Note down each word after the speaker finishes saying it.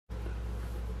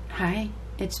Hi,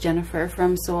 it's Jennifer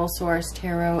from Soul Source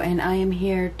Tarot, and I am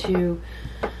here to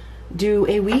do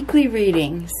a weekly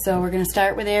reading. So we're going to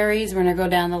start with Aries. We're going to go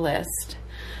down the list.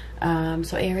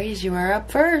 So Aries, you are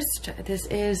up first. This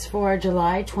is for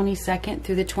July 22nd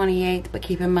through the 28th, but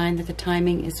keep in mind that the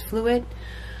timing is fluid.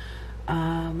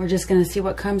 We're just going to see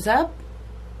what comes up.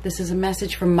 This is a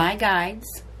message from my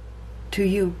guides to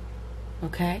you,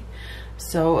 okay?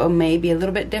 So it may be a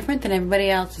little bit different than everybody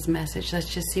else's message.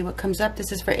 Let's just see what comes up.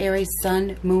 This is for Aries,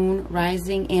 Sun, Moon,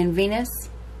 Rising, and Venus.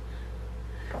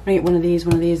 We're going to get one of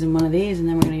these, and one of these, and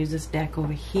then we're going to use this deck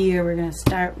over here. We're going to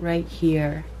start right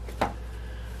here.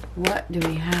 What do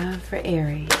we have for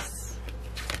Aries?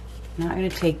 I'm not going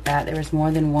to take that. There was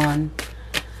more than one.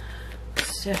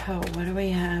 So what do we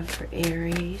have for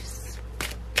Aries?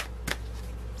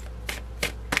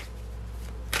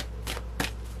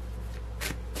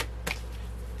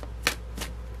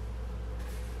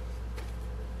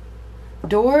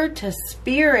 Door to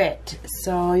Spirit.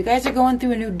 So you guys are going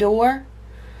through a new door.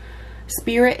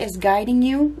 Spirit is guiding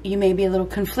you. You may be a little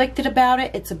conflicted about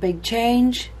it. It's a big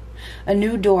change. A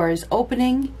new door is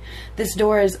opening. This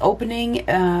door is opening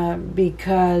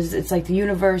because it's like the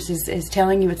universe is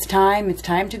telling you it's time. It's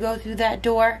time to go through that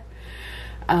door.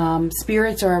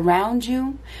 Spirits are around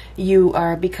you. You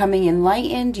are becoming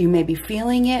enlightened. You may be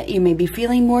feeling it. You may be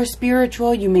feeling more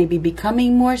spiritual. You may be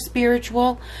becoming more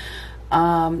spiritual.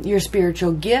 Your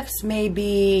spiritual gifts may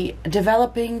be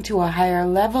developing to a higher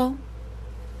level.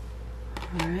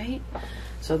 All right.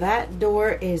 So that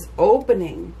door is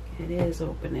opening. It is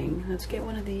opening. Let's get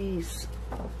one of these.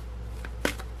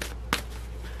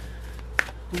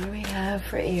 What do we have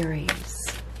for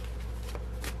Aries?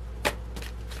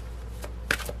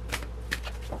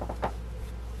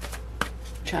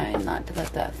 Trying not to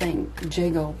let that thing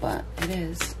jiggle, but it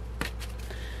is.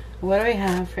 What do we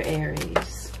have for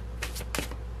Aries?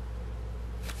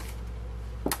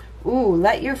 Ooh,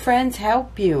 let your friends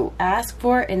help you. Ask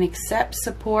for and accept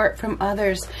support from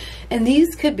others. And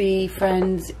these could be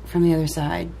friends from the other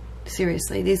side.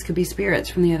 Seriously, these could be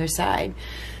spirits from the other side.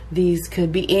 These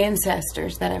could be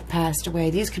ancestors that have passed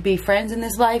away. These could be friends in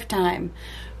this lifetime.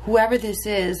 Whoever this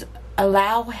is,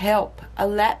 allow help.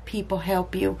 Let people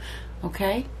help you.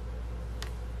 Okay?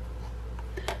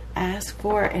 Ask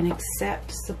for and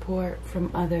accept support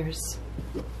from others.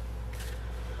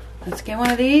 Let's get one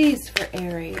of these for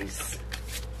Aries.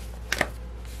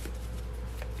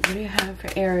 What do you have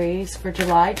for Aries for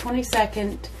July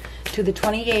 22nd to the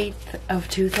 28th of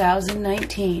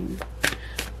 2019?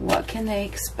 What can they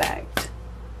expect?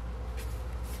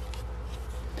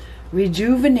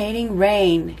 Rejuvenating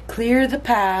rain. Clear the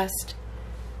past.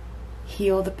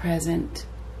 Heal the present.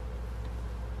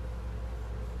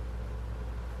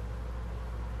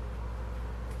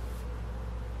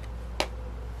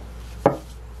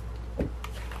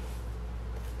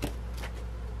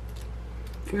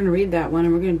 We're going to read that one,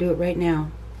 and we're going to do it right now.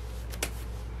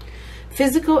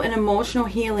 Physical and emotional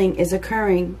healing is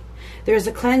occurring. There is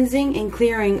a cleansing and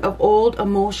clearing of old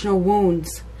emotional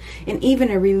wounds, and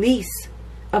even a release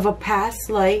of a past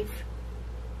life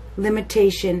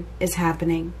limitation is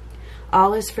happening.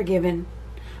 All is forgiven.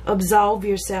 Absolve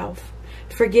yourself.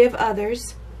 Forgive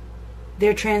others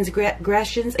their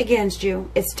transgressions against you.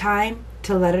 It's time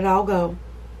to let it all go.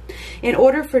 In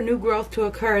order for new growth to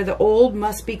occur, the old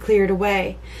must be cleared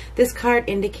away. This card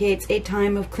indicates a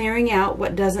time of clearing out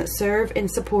what doesn't serve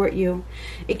and support you.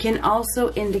 It can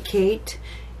also indicate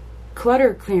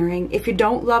clutter clearing. If you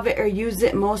don't love it or use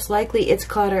it, most likely it's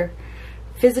clutter.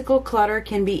 Physical clutter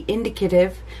can be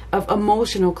indicative of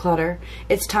emotional clutter.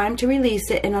 It's time to release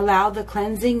it and allow the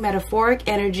cleansing metaphoric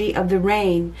energy of the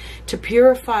rain to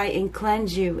purify and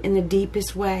cleanse you in the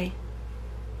deepest way.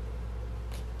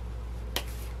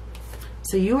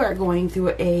 So you are going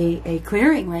through a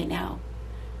clearing right now.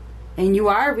 And you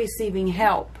are receiving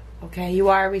help. Okay? You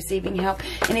are receiving help.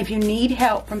 And if you need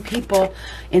help from people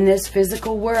in this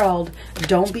physical world,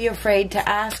 don't be afraid to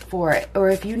ask for it. Or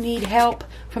if you need help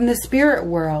from the spirit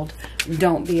world,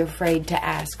 don't be afraid to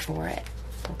ask for it.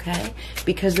 Okay?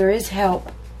 Because there is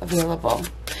help available.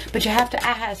 But you have to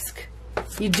ask.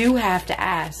 You do have to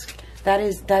ask.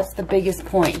 That's the biggest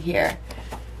point here.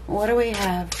 What do we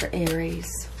have for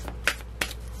Aries?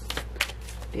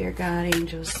 Dear God,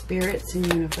 angels, spirits, and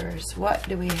universe, what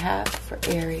do we have for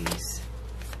Aries?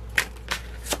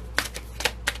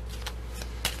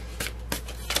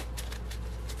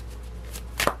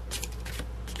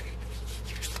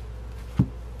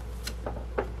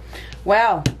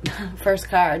 Well, first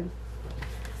card,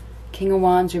 King of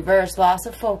Wands reverse, loss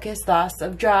of focus, loss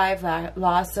of drive,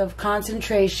 loss of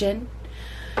concentration,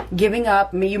 giving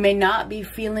up. You may not be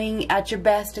feeling at your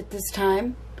best at this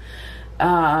time.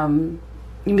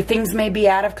 Things may be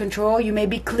out of control. You may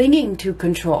be clinging to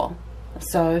control.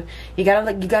 So you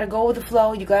gotta go with the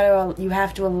flow. You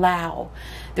have to allow.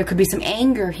 There could be some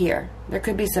anger here. There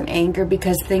could be some anger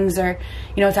because things are,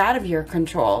 it's out of your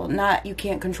control. You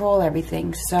can't control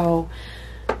everything. So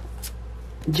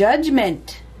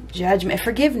judgment,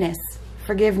 forgiveness.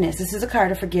 This is a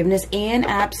card of forgiveness and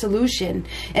absolution,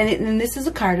 and this is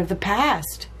a card of the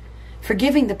past.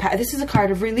 Forgiving the past. This is a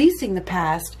card of releasing the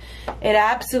past. It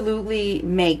absolutely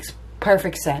makes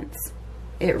perfect sense.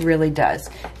 It really does.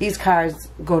 These cards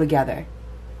go together.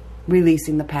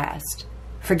 Releasing the past,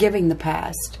 forgiving the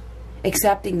past,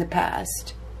 accepting the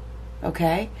past.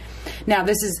 Okay? Now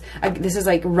this is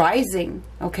like rising,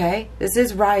 okay? This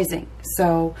is rising.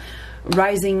 So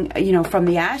rising, from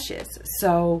the ashes.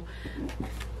 So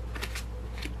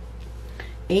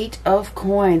 8 of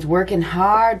Coins, working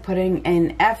hard, putting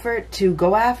in effort to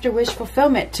go after wish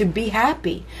fulfillment, to be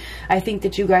happy. I think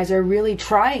that you guys are really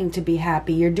trying to be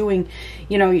happy. You're doing,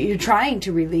 you're trying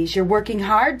to release. You're working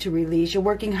hard to release. You're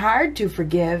working hard to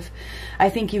forgive. I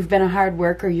think you've been a hard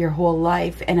worker your whole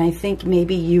life, and I think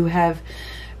maybe you have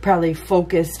probably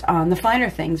focused on the finer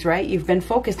things, right? You've been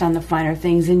focused on the finer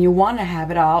things, and you want to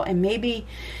have it all, and maybe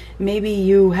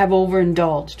you have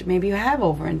overindulged. Maybe you have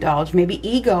overindulged. Maybe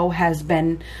ego has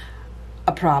been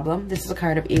a problem. This is a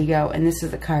card of ego, and this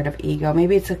is a card of ego.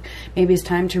 Maybe it's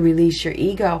time to release your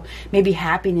ego. Maybe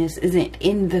happiness isn't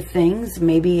in the things.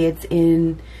 Maybe it's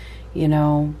in,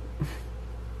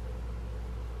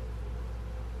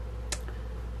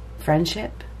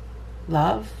 friendship,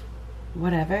 love,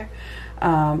 whatever.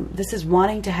 This is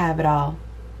wanting to have it all.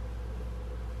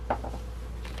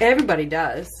 Everybody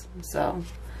does. So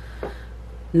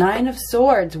 9 of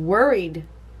Swords, worried.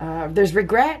 There's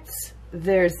regrets.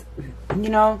 There's,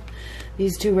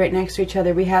 these two right next to each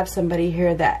other. We have somebody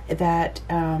here that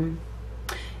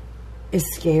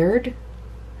is scared.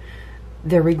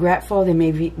 They're regretful. They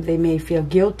may feel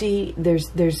guilty.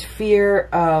 There's fear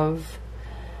of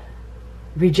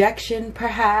rejection,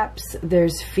 perhaps.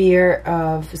 There's fear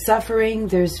of suffering.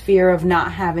 There's fear of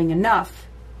not having enough.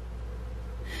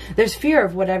 There's fear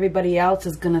of what everybody else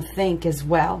is going to think as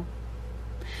well.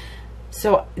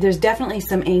 So there's definitely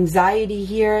some anxiety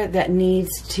here that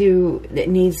needs to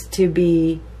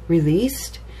be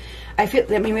released.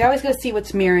 We always got to see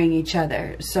what's mirroring each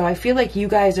other. So I feel like you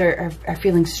guys are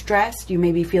feeling stressed. You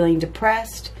may be feeling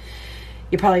depressed.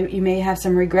 You may have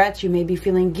some regrets. You may be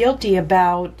feeling guilty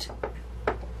about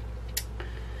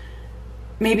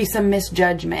maybe some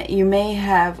misjudgment. You may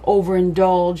have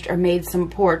overindulged or made some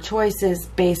poor choices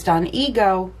based on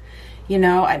ego.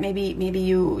 Maybe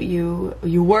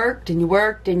you worked and you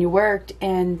worked and you worked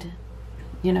and,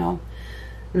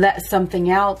 let something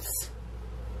else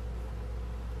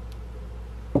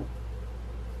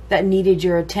that needed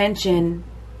your attention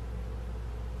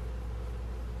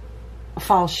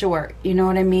fall short. You know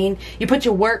what I mean? You put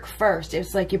your work first.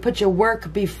 It's like you put your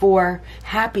work before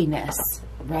happiness,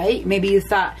 right? Maybe you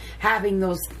thought having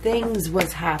those things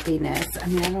was happiness. I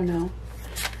don't know.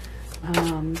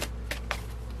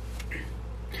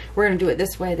 We're going to do it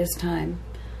this way this time.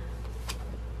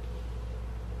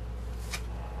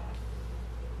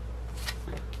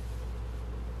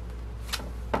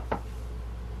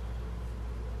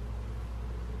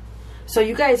 So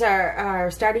you guys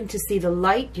are starting to see the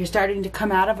light. You're starting to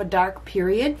come out of a dark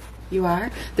period. You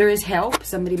are. There is help.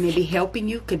 Somebody may be helping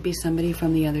you. Could be somebody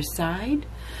from the other side.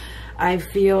 I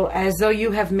feel as though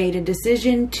you have made a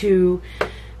decision to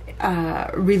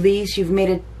release. You've made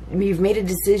a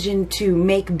decision to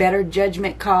make better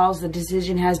judgment calls. The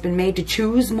decision has been made to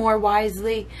choose more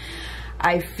wisely.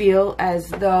 I feel as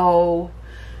though,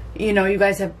 you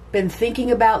guys have been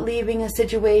thinking about leaving a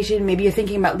situation. Maybe you're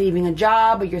thinking about leaving a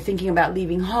job, or you're thinking about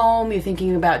leaving home. You're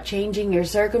thinking about changing your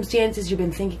circumstances. You've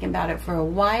been thinking about it for a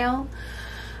while.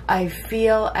 I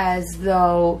feel as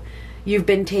though you've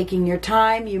been taking your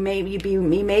time. You may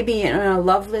be in a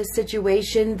loveless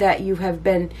situation that you have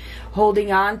been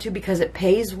holding on to because it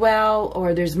pays well,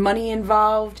 or there's money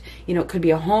involved. It could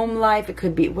be a home life. It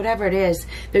could be whatever it is.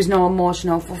 There's no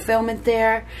emotional fulfillment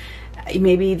there.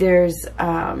 Maybe there's,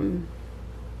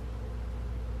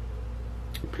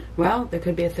 well, there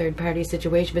could be a third-party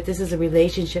situation, but this is a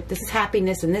relationship. This is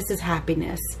happiness, and this is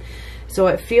happiness. So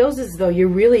it feels as though you're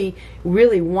really,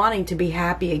 really wanting to be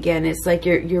happy again. It's like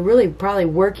you're really probably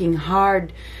working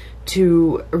hard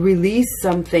to release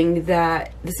something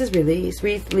that, this is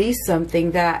release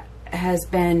something that has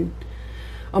been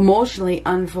emotionally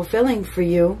unfulfilling for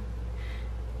you,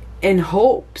 in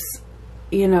hopes,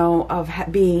 of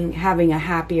having a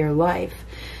happier life.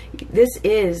 This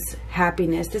is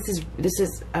happiness. This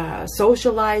is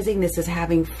socializing. This is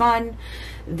having fun.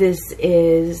 This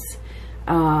is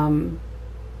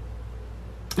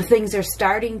things are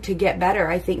starting to get better.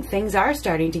 I think things are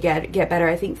starting to get better.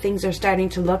 I think things are starting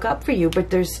to look up for you, but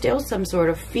there's still some sort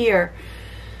of fear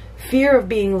of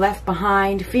being left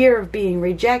behind, fear of being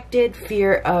rejected,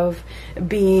 fear of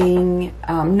being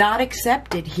not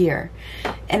accepted here.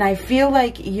 And I feel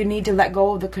like you need to let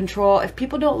go of the control. If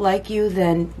people don't like you,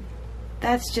 then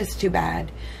that's just too bad.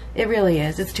 It really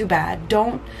is. It's too bad.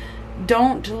 Don't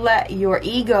let your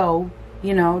ego,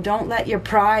 you know, don't let your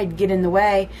pride get in the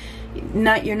way.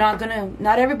 Not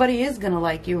everybody is gonna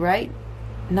like you, right?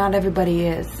 Not everybody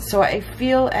is. So I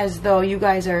feel as though you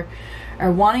guys are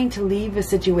wanting to leave a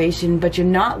situation, but you're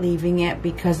not leaving it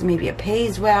because maybe it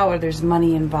pays well or there's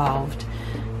money involved.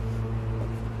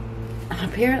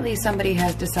 Apparently somebody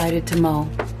has decided to mow.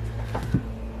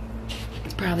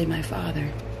 It's probably my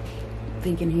father,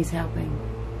 thinking he's helping.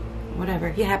 Whatever.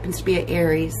 He happens to be an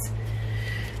Aries.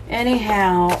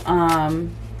 Anyhow,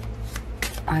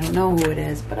 I don't know who it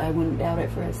is, but I wouldn't doubt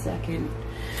it for a second.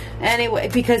 Anyway,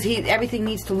 because everything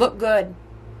needs to look good.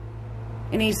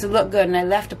 It needs to look good, and I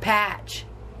left a patch.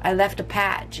 I left a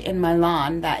patch in my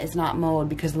lawn that is not mowed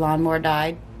because the lawnmower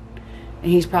died.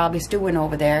 And he's probably stewing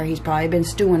over there. He's probably been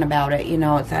stewing about it. You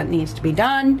know, if that needs to be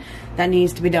done, that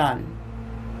needs to be done.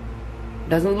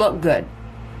 Doesn't look good.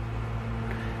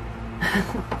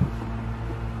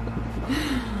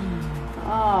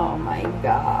 Oh my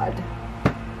God.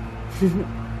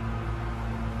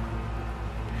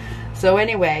 So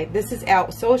anyway, this is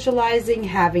out socializing,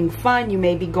 having fun. You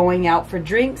may be going out for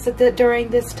drinks during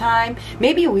this time.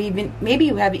 Maybe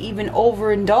you have even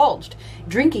overindulged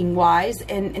drinking wise,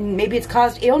 and maybe it's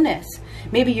caused illness.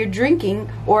 Maybe your drinking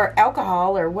or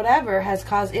alcohol or whatever has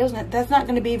caused illness. That's not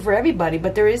going to be for everybody,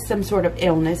 but there is some sort of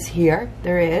illness here.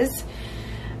 There is.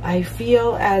 I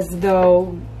feel as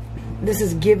though this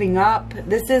is giving up.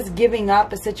 This is giving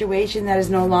up a situation that is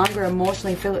no longer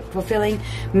emotionally fulfilling,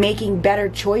 making better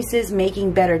choices,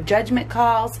 making better judgment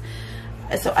calls.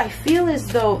 So I feel as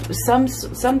though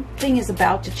something is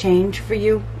about to change for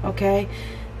you, okay?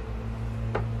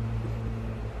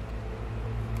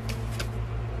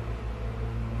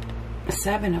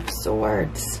 Seven of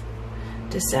Swords.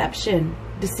 Deception,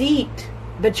 deceit,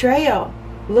 betrayal,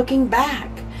 looking back.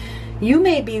 You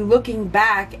may be looking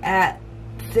back at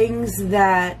things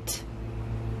that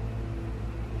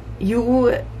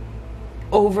you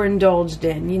overindulged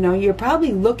in. You know, you're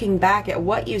probably looking back at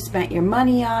what you spent your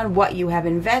money on, what you have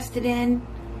invested in.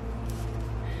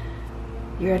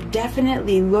 You're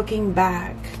definitely looking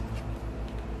back.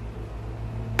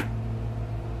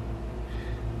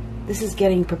 This is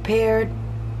getting prepared.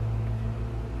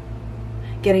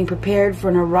 Getting prepared for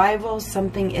an arrival.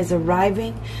 Something is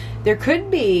arriving. There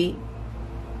could be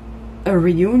a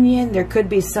reunion. There could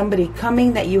be somebody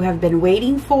coming that you have been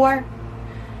waiting for.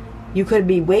 You could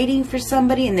be waiting for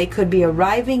somebody and they could be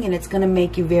arriving, and it's going to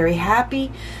make you very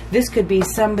happy. This could be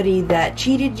somebody that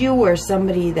cheated you or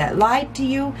somebody that lied to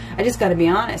you. I just got to be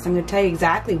honest. I'm going to tell you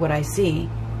exactly what I see.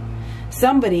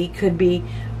 Somebody could be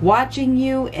watching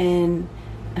you, and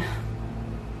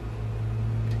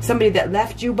somebody that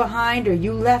left you behind or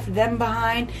you left them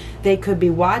behind. They could be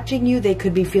watching you. They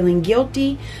could be feeling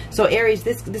guilty. So Aries,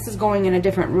 this is going in a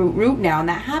different route now, and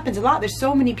that happens a lot. There's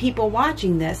so many people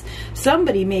watching this.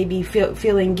 Somebody may be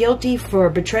feeling guilty for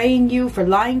betraying you, for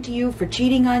lying to you, for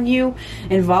cheating on you,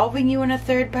 involving you in a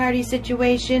third-party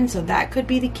situation. So that could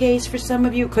be the case for some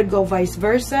of you. It could go vice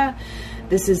versa.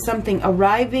 This is something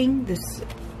arriving.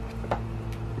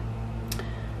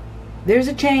 There's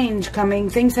a change coming.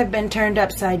 Things have been turned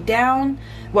upside down.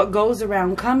 What goes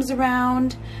around comes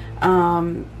around.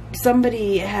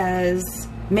 Somebody has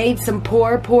made some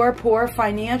poor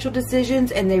financial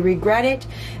decisions and they regret it.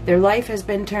 Their life has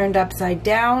been turned upside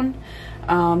down.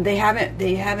 They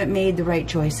haven't made the right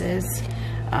choices.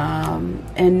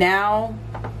 And now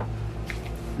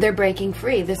they're breaking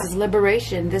free. This is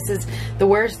liberation. This is, the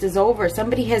worst is over.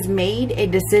 Somebody has made a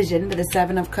decision with the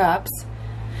Seven of Cups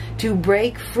to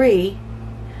break free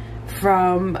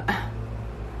from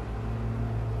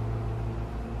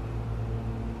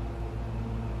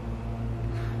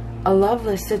a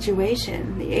loveless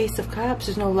situation. The Ace of Cups,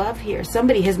 there's no love here.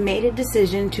 Somebody has made a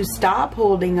decision to stop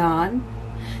holding on,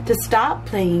 to stop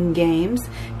playing games,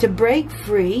 to break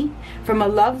free from a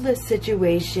loveless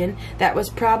situation that was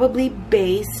probably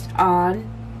based on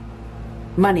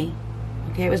money.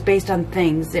 Okay, it was based on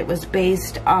things. It was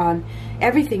based on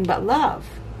everything but love.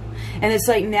 And it's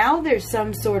like now there's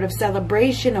some sort of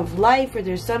celebration of life, or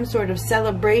there's some sort of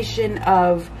celebration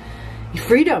of,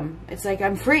 freedom. It's like,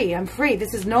 I'm free. I'm free.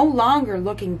 This is no longer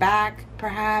looking back,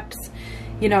 perhaps.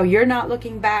 You know, you're not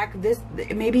looking back. This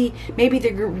maybe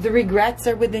the regrets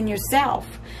are within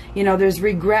yourself. You know, there's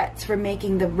regrets for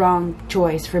making the wrong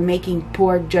choice, for making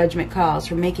poor judgment calls,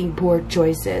 for making poor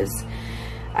choices.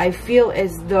 I feel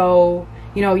as though,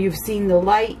 you know, you've seen the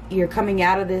light. You're coming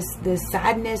out of this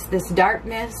sadness, this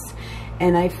darkness.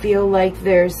 And I feel like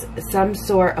there's some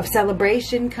sort of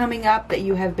celebration coming up that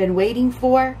you have been waiting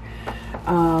for.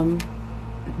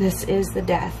 This is the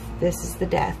death. This is the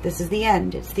death. This is the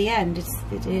end. It's the end.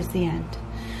 It is the end.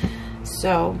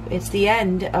 So it's the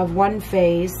end of one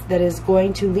phase that is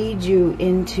going to lead you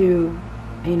into,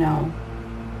 you know,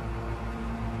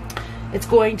 it's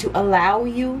going to allow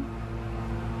you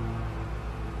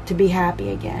to be happy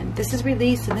again. This is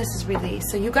release and this is release.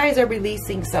 So you guys are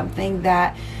releasing something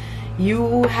that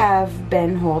you have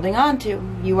been holding on to.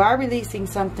 You are releasing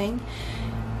something.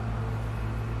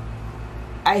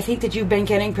 I think that you've been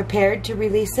getting prepared to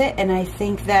release it, and I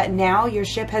think that now your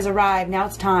ship has arrived. Now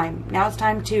it's time. Now it's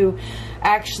time to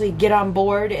actually get on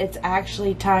board. It's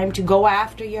actually time to go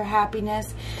after your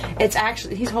happiness. It's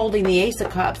actually, he's holding the Ace of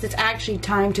Cups. It's actually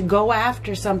time to go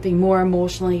after something more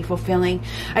emotionally fulfilling.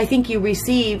 I think you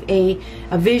receive a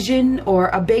vision or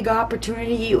a big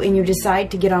opportunity, and you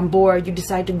decide to get on board. You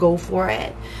decide to go for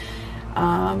it.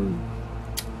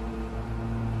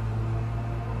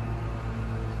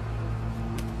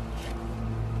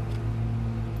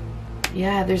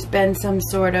 Yeah, there's been some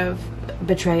sort of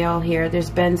betrayal here. There's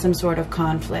been some sort of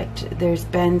conflict. There's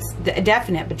been a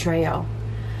definite betrayal.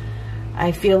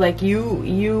 I feel like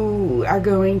you are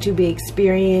going to be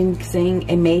experiencing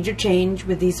a major change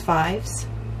with these fives.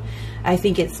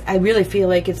 I really feel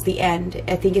like it's the end.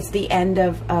 I think it's the end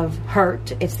of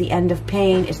hurt. It's the end of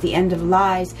pain. It's the end of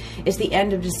lies. It's the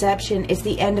end of deception. It's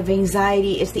the end of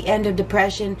anxiety. It's the end of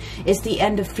depression. It's the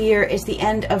end of fear. It's the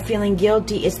end of feeling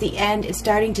guilty. It's the end. It's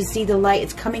starting to see the light.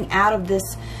 It's coming out of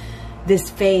this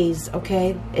phase,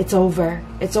 okay? It's over.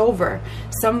 It's over.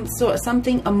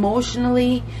 Something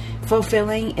emotionally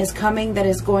fulfilling is coming that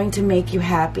is going to make you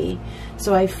happy.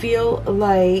 So I feel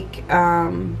like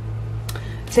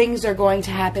things are going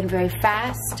to happen very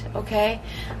fast, okay?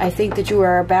 I think that you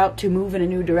are about to move in a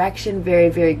new direction very,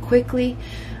 very quickly.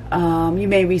 You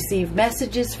may receive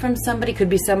messages from somebody. Could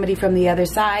be somebody from the other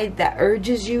side that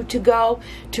urges you to go,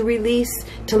 to release,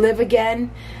 to live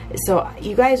again. So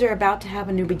you guys are about to have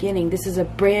a new beginning. This is a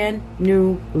brand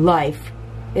new life.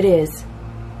 It is.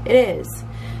 It is.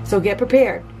 So get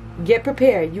prepared. Get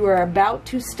prepared. You are about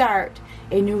to start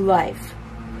a new life.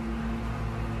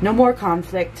 No more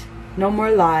conflict. No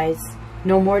more lies.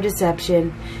 No more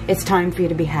deception. It's time for you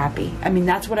to be happy. I mean,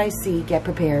 that's what I see. Get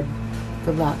prepared.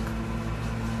 Good luck.